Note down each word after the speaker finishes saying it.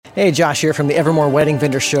Hey, Josh here from the Evermore Wedding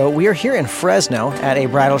Vendor Show. We are here in Fresno at a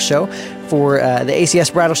bridal show for the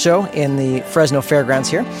ACS Bridal Show in the Fresno Fairgrounds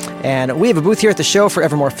here. And we have a booth here at the show for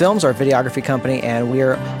Evermore Films, our videography company, and we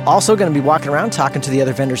are also going to be walking around talking to the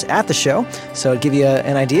other vendors at the show, so to give you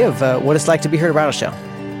an idea of what it's like to be here at a bridal show.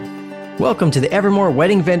 Welcome to the Evermore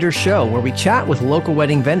Wedding Vendor Show, where we chat with local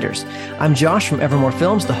wedding vendors. I'm Josh from Evermore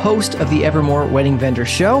Films, the host of the Evermore Wedding Vendor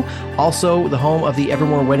Show, also the home of the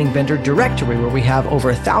Evermore Wedding Vendor Directory, where we have over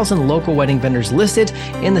 1,000 local wedding vendors listed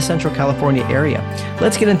in the Central California area.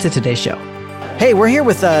 Let's get into today's show. Hey, we're here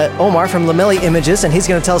with Omar from Lamelli Images, and he's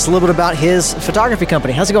going to tell us a little bit about his photography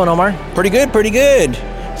company. How's it going, Omar? Pretty good.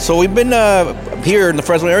 So we've been here in the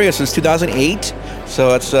Fresno area since 2008.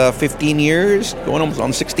 So it's 15 years, going almost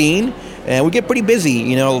on 16. And we get pretty busy,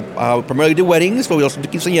 you know. Primarily do weddings, but we also do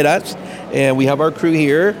quinceañeras. And we have our crew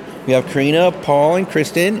here. We have Karina, Paul, and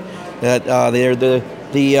Kristen. They're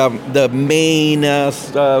the main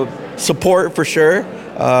support for sure.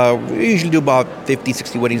 We usually do about 50,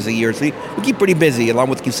 60 weddings a year. So we keep pretty busy, along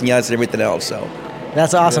with quinceañeras and everything else. So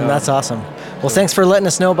that's awesome. Yeah. That's awesome. Well, thanks for letting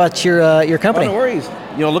us know about your company. Oh, no worries.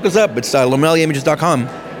 You know, look us up. It's LamelliImages.com.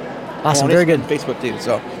 Awesome. Very good. Facebook too.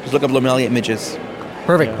 So just look up Lamelli Images.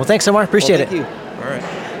 Perfect. Well, thanks so much. Appreciate it. Thank you. All right.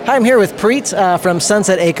 Hi, I'm here with Preet from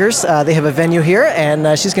Sunset Acres. They have a venue here,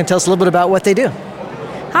 and she's going to tell us a little bit about what they do.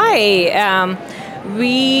 Hi.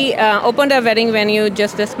 We opened a wedding venue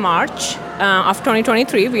just this March of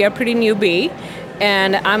 2023. We are pretty newbie,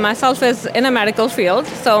 and I myself is in a medical field,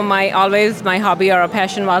 so my hobby or a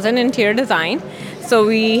passion was in interior design. So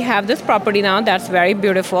we have this property now that's very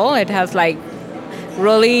beautiful. It has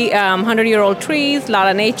really 100-year-old trees, a lot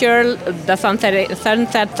of nature. The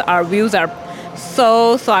sunsets, our views are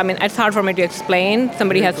so I mean, it's hard for me to explain.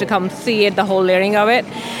 Somebody has to come see it, the whole layering of it.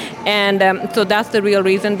 And so that's the real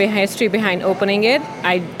reason, history behind opening it.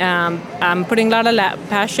 I'm putting a lot of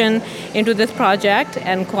passion into this project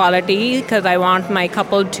and quality, because I want my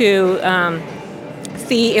couple to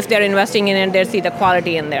see if they're investing in it, they see the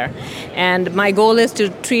quality in there. And my goal is to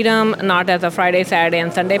treat them not as a Friday, Saturday,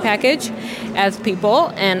 and Sunday package, as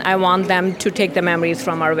people, and I want them to take the memories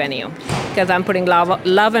from our venue, because I'm putting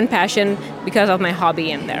love and passion because of my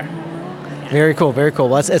hobby in there. Very cool, very cool.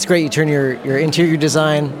 Well, it's great. You turn your interior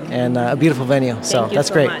design and a beautiful venue. So that's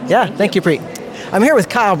great. Much. Yeah, thank you, Preet. I'm here with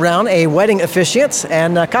Kyle Brown, a wedding officiant.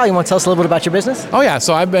 And Kyle, you want to tell us a little bit about your business? Oh, yeah.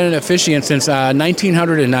 So I've been an officiant since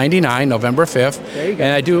 1999, November 5th. There you go.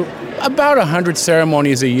 And I do about 100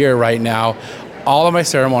 ceremonies a year right now. All of my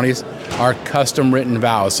ceremonies are custom written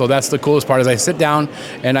vows. So that's the coolest part, is I sit down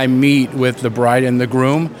and I meet with the bride and the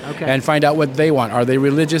groom and find out what they want. Are they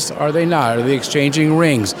religious? Are they not? Are they exchanging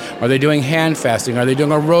rings? Are they doing hand fasting? Are they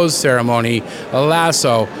doing a rose ceremony, a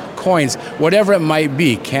lasso, coins, whatever it might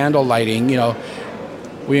be, candle lighting, you know.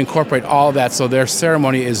 We incorporate all of that so their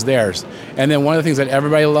ceremony is theirs. And then one of the things that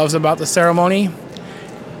everybody loves about the ceremony,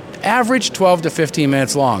 average 12 to 15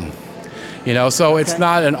 minutes long. You know, so it's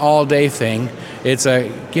not an all-day thing. It's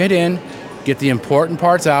a get in, get the important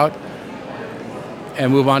parts out,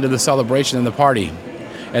 and move on to the celebration and the party.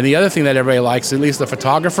 And the other thing that everybody likes, at least the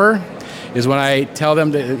photographer, is when I tell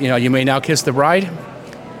them that, you know, you may now kiss the bride,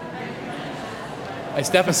 I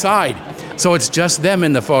step aside. So it's just them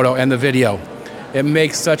in the photo and the video. It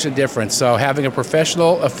makes such a difference. So having a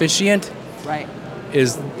professional officiant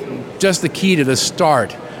is just the key to the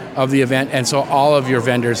start of the event, and so all of your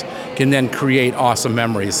vendors can then create awesome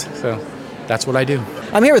memories. So that's what I do.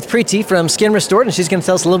 I'm here with Preeti from Skin Restored, and she's going to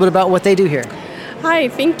tell us a little bit about what they do here. Hi,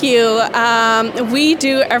 thank you. We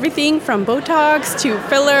do everything from Botox to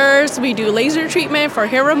fillers. We do laser treatment for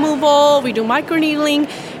hair removal. We do microneedling.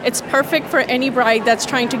 It's perfect for any bride that's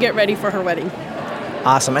trying to get ready for her wedding.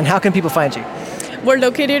 Awesome. And how can people find you? We're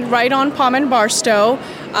located right on Palm and Barstow,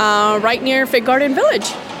 right near Fig Garden Village.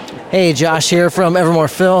 Hey, Josh here from Evermore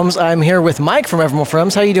Films. I'm here with Mike from Evermore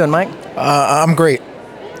Films. How are you doing, Mike? I'm great.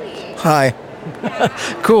 Hi.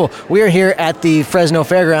 Cool. We are here at the Fresno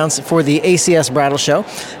Fairgrounds for the ACS Bridal Show,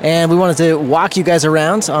 and we wanted to walk you guys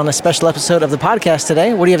around on a special episode of the podcast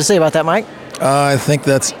today. What do you have to say about that, Mike? I think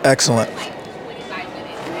that's excellent.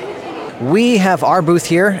 We have our booth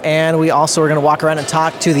here, and we also are going to walk around and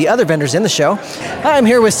talk to the other vendors in the show. I'm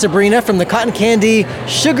here with Sabrina from the Cotton Candy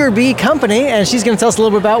Sugar Bee Company, and she's going to tell us a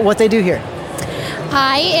little bit about what they do here.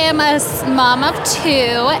 I am a mom of two,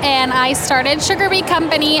 and I started Sugar Bee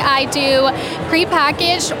Company. I do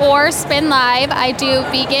prepackaged or spin live. I do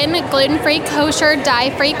vegan, gluten-free, kosher,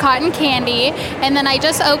 dye-free cotton candy. And then I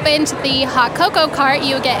just opened the hot cocoa cart.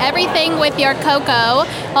 You get everything with your cocoa,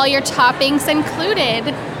 all your toppings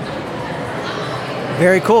included.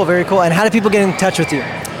 Very cool, very cool. And how do people get in touch with you?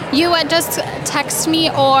 you would just text me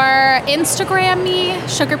or Instagram me,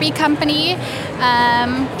 Sugar Bee Company.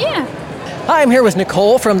 Yeah. Hi, I'm here with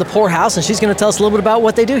Nicole from the Pour House, and she's going to tell us a little bit about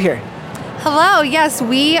what they do here. Hello, yes,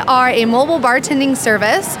 we are a mobile bartending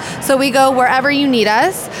service, so we go wherever you need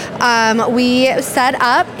us. We set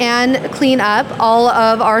up and clean up all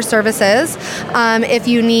of our services. If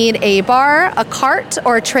you need a bar, a cart,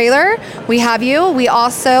 or a trailer, we have you. We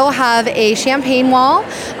also have a champagne wall,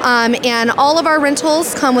 and all of our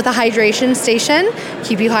rentals come with a hydration station,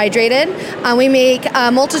 keep you hydrated. We make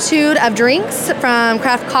a multitude of drinks, from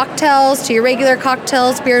craft cocktails to your regular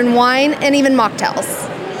cocktails, beer and wine, and even mocktails.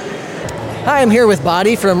 Hi, I'm here with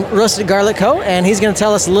Body from Roasted Garlic Co., and he's going to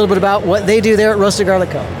tell us a little bit about what they do there at Roasted Garlic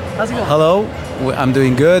Co. How's it going? Hello, I'm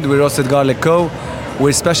doing good. We're Roasted Garlic Co.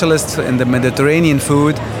 We're specialists in the Mediterranean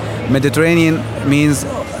food. Mediterranean means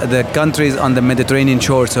the countries on the Mediterranean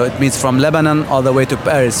shore, so it means from Lebanon all the way to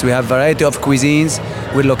Paris. We have a variety of cuisines.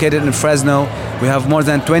 We're located in Fresno. We have more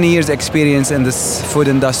than 20 years experience in this food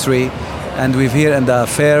industry, and we're here in the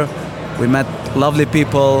fair. We met lovely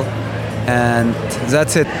people, and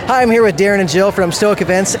that's it. Hi, I'm here with Darren and Jill from Stoic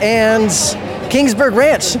Events and Kingsburg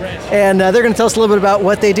Ranch, and they're going to tell us a little bit about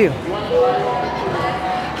what they do.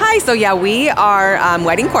 Hi, so yeah, we are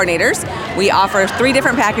wedding coordinators. We offer 3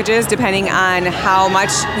 different packages depending on how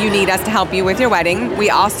much you need us to help you with your wedding.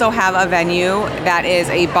 We also have a venue that is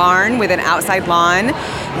a barn with an outside lawn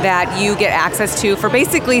that you get access to for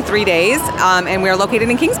basically 3 days, and we're located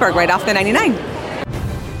in Kingsburg, right off the 99.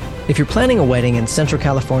 If you're planning a wedding in Central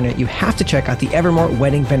California, you have to check out the Evermore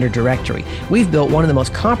Wedding Vendor Directory. We've built one of the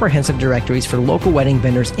most comprehensive directories for local wedding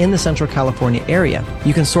vendors in the Central California area.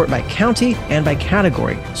 You can sort by county and by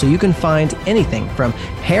category, so you can find anything from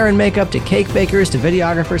hair and makeup to cake bakers to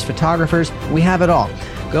videographers, photographers. We have it all.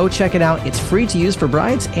 Go check it out. It's free to use for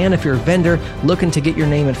brides, and if you're a vendor looking to get your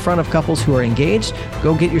name in front of couples who are engaged,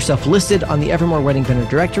 go get yourself listed on the Evermore Wedding Vendor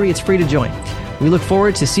Directory. It's free to join. We look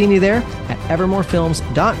forward to seeing you there at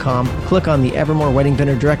evermorefilms.com. Click on the Evermore Wedding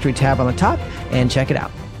Vendor Directory tab on the top and check it out.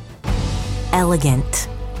 Elegant,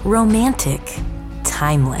 romantic,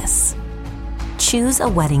 timeless. Choose a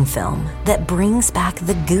wedding film that brings back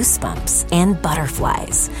the goosebumps and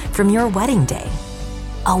butterflies from your wedding day.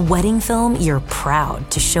 A wedding film you're proud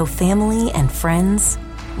to show family and friends.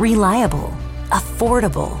 Reliable,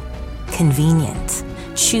 affordable, convenient.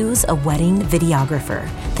 Choose a wedding videographer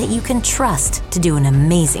that you can trust to do an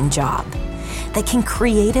amazing job, that can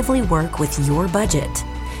creatively work with your budget,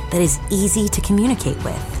 that is easy to communicate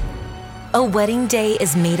with. A wedding day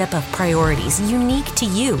is made up of priorities unique to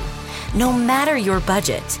you. No matter your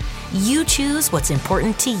budget, you choose what's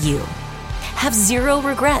important to you. Have zero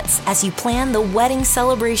regrets as you plan the wedding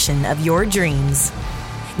celebration of your dreams.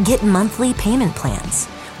 Get monthly payment plans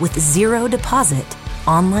with zero deposit,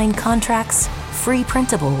 online contracts, free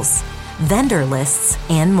printables, vendor lists,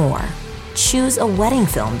 and more. Choose a wedding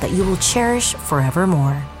film that you will cherish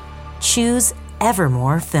forevermore. Choose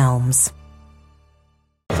Evermore Films.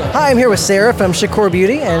 Hi, I'm here with Sarah from Shakur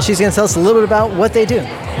Beauty, and she's going to tell us a little bit about what they do.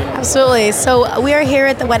 Absolutely. So we are here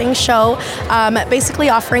at the wedding show, basically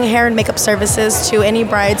offering hair and makeup services to any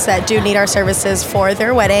brides that do need our services for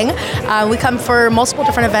their wedding. We come for multiple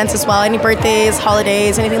different events as well, any birthdays,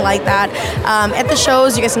 holidays, anything like that. At the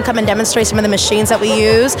shows, you guys can come and demonstrate some of the machines that we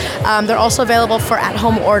use. They're also available for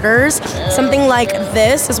at-home orders. Something like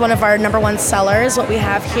this is one of our #1 sellers. What we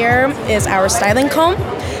have here is our styling comb.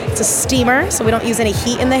 It's a steamer, so we don't use any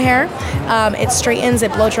heat in the hair. It straightens,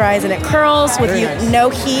 it blow dries, and it curls with no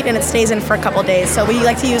heat, and it stays in for a couple days. So we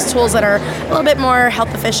like to use tools that are a little bit more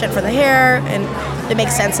health efficient for the hair, and it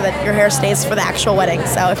makes sense so that your hair stays for the actual wedding.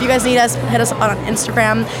 So if you guys need us, hit us up on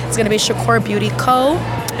Instagram. It's going to be Shakur Beauty Co.,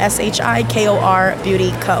 SHIKOR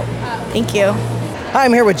Beauty Co. Thank you. Hi,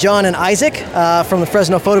 I'm here with John and Isaac from the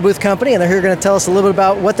Fresno Photo Booth Company, and they're here going to tell us a little bit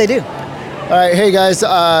about what they do. All right, hey guys,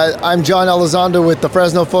 I'm John Elizondo with the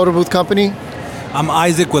Fresno Photo Booth Company. I'm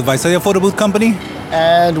Isaac with Visalia Photo Booth Company.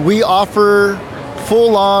 And we offer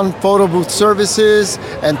full-on photo booth services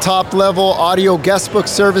and top-level audio guest book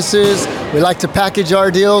services. We like to package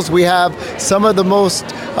our deals. We have some of the most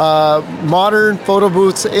modern photo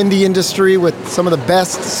booths in the industry with some of the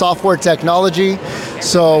best software technology.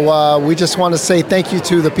 So we just want to say thank you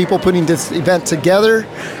to the people putting this event together,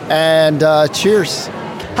 and cheers.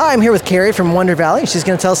 Hi, I'm here with Carrie from Wonder Valley. She's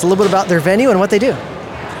going to tell us a little bit about their venue and what they do.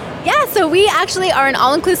 Yeah, so we actually are an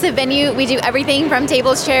all-inclusive venue. We do everything from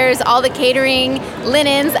tables, chairs, all the catering,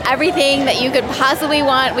 linens, everything that you could possibly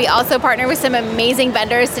want. We also partner with some amazing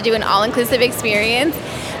vendors to do an all-inclusive experience.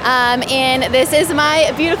 And this is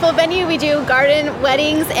my beautiful venue. We do garden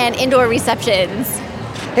weddings and indoor receptions.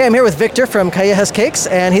 Hey, I'm here with Victor from Callejas Cakes,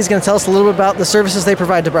 and he's going to tell us a little bit about the services they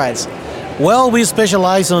provide to brides. Well, we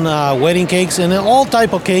specialize on wedding cakes and all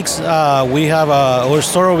type of cakes. We have our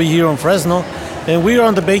store over here in Fresno, and we are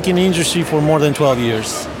in the baking industry for more than 12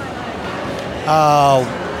 years.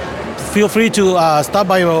 Feel free to stop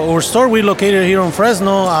by our store. We're located here in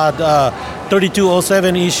Fresno at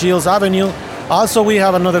 3207 East Shields Avenue. Also, we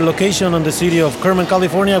have another location in the city of Kerman,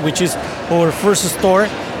 California, which is our first store.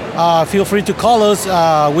 Feel free to call us.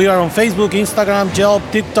 We are on Facebook, Instagram, Yelp,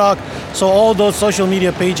 TikTok. So all those social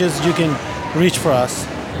media pages you can reach for us.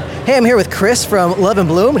 Hey, I'm here with Chris from Love and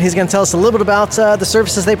Bloom, and he's going to tell us a little bit about the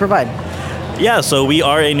services they provide. Yeah, so we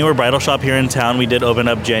are a newer bridal shop here in town. We did open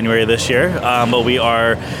up January this year, but we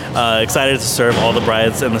are excited to serve all the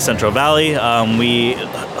brides in the Central Valley. We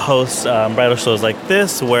host bridal shows like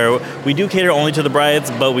this where we do cater only to the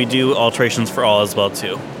brides, but we do alterations for all as well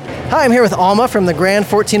too. Hi, I'm here with Alma from the Grand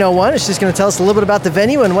 1401, and she's going to tell us a little bit about the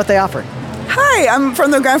venue and what they offer. Hi, I'm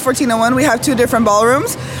from the Grand 1401. We have 2 different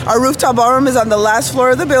ballrooms. Our rooftop ballroom is on the last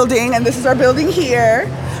floor of the building, and this is our building here.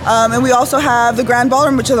 And we also have the Grand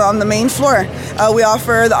Ballroom, which is on the main floor. We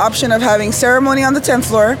offer the option of having ceremony on the 10th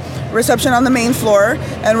floor, reception on the main floor,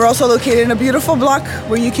 and we're also located in a beautiful block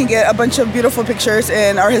where you can get a bunch of beautiful pictures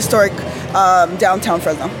in our historic downtown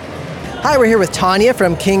Fresno. Hi, we're here with Tanya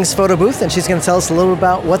from King's Photo Booth, and she's going to tell us a little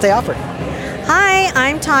about what they offer. Hi,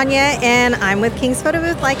 I'm Tanya, and I'm with King's Photo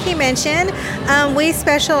Booth, like he mentioned. We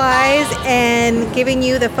specialize in giving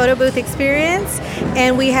you the photo booth experience,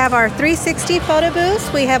 and we have our 360 photo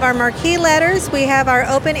booths, we have our marquee letters, we have our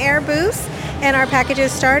open air booths, and our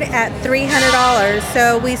packages start at $300.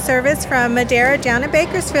 So we service from Madera down to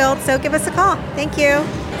Bakersfield, so give us a call. Thank you.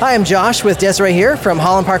 Hi, I'm Josh with Desiree here from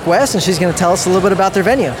Holland Park West, and she's going to tell us a little bit about their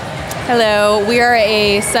venue. Hello, we are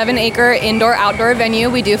a 7-acre indoor-outdoor venue.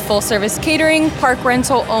 We do full-service catering, park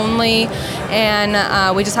rental only,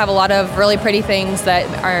 and we just have a lot of really pretty things that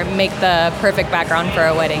make the perfect background for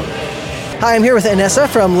a wedding. Hi, I'm here with Inessa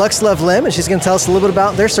from Lux Love Lim, and she's going to tell us a little bit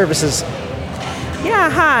about their services. Yeah,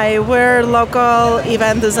 hi. We're a local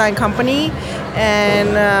event design company,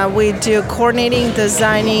 and we do coordinating,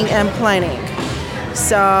 designing, and planning.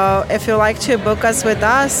 So if you like to book us with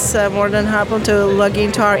us, more than happy to log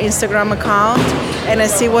into our Instagram account and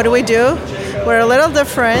see what we do. We're a little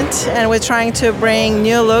different, and we're trying to bring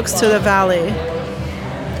new looks to the valley.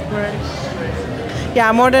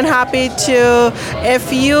 Yeah, more than happy to.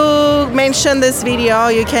 If you mention this video,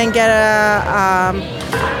 you can get a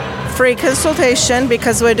free consultation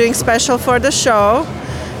because we're doing special for the show.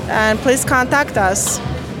 And please contact us.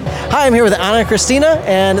 Hi, I'm here with Anna and Christina,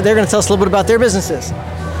 and they're going to tell us a little bit about their businesses.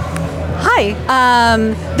 Hi,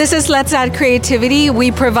 this is Let's Add Creativity. We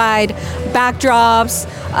provide backdrops,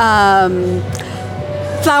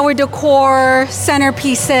 flower decor,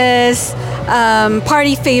 centerpieces,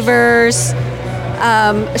 party favors,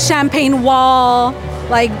 champagne wall,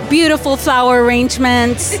 like beautiful flower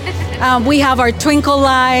arrangements. We have our twinkle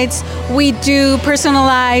lights. We do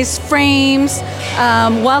personalized frames,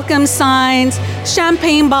 welcome signs,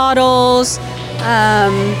 champagne bottles,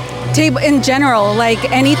 table in general. Like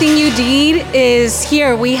anything you need is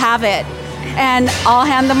here. We have it. And I'll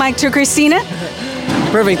hand the mic to Christina.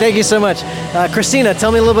 Perfect. Thank you so much. Christina,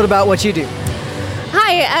 tell me a little bit about what you do.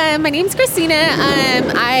 Hi, my name's Christina.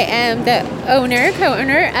 I am the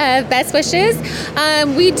co-owner of Best Wishes.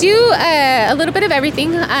 We do a little bit of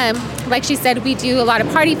everything. Like she said, we do a lot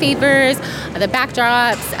of party favors, the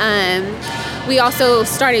backdrops. We also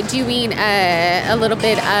started doing a little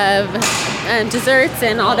bit of desserts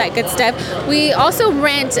and all that good stuff. We also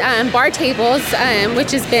rent bar tables,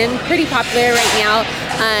 which has been pretty popular right now.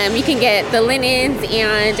 You can get the linens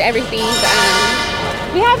and everything.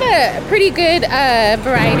 We have a pretty good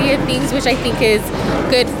variety of things, which I think is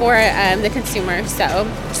good for the consumer. So,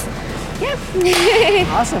 yeah.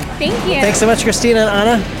 Awesome. Thank you. Thanks so much, Christina and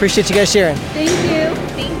Anna. Appreciate you guys sharing. Thank you.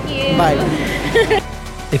 Thank you. Bye.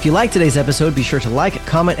 If you like today's episode, be sure to like,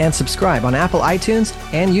 comment, and subscribe on Apple iTunes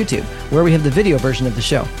and YouTube, where we have the video version of the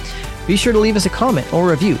show. Be sure to leave us a comment or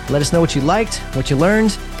review. Let us know what you liked, what you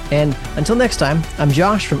learned, and until next time, I'm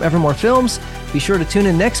Josh from Evermore Films. Be sure to tune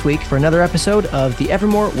in next week for another episode of the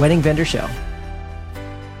Evermore Wedding Vendor Show.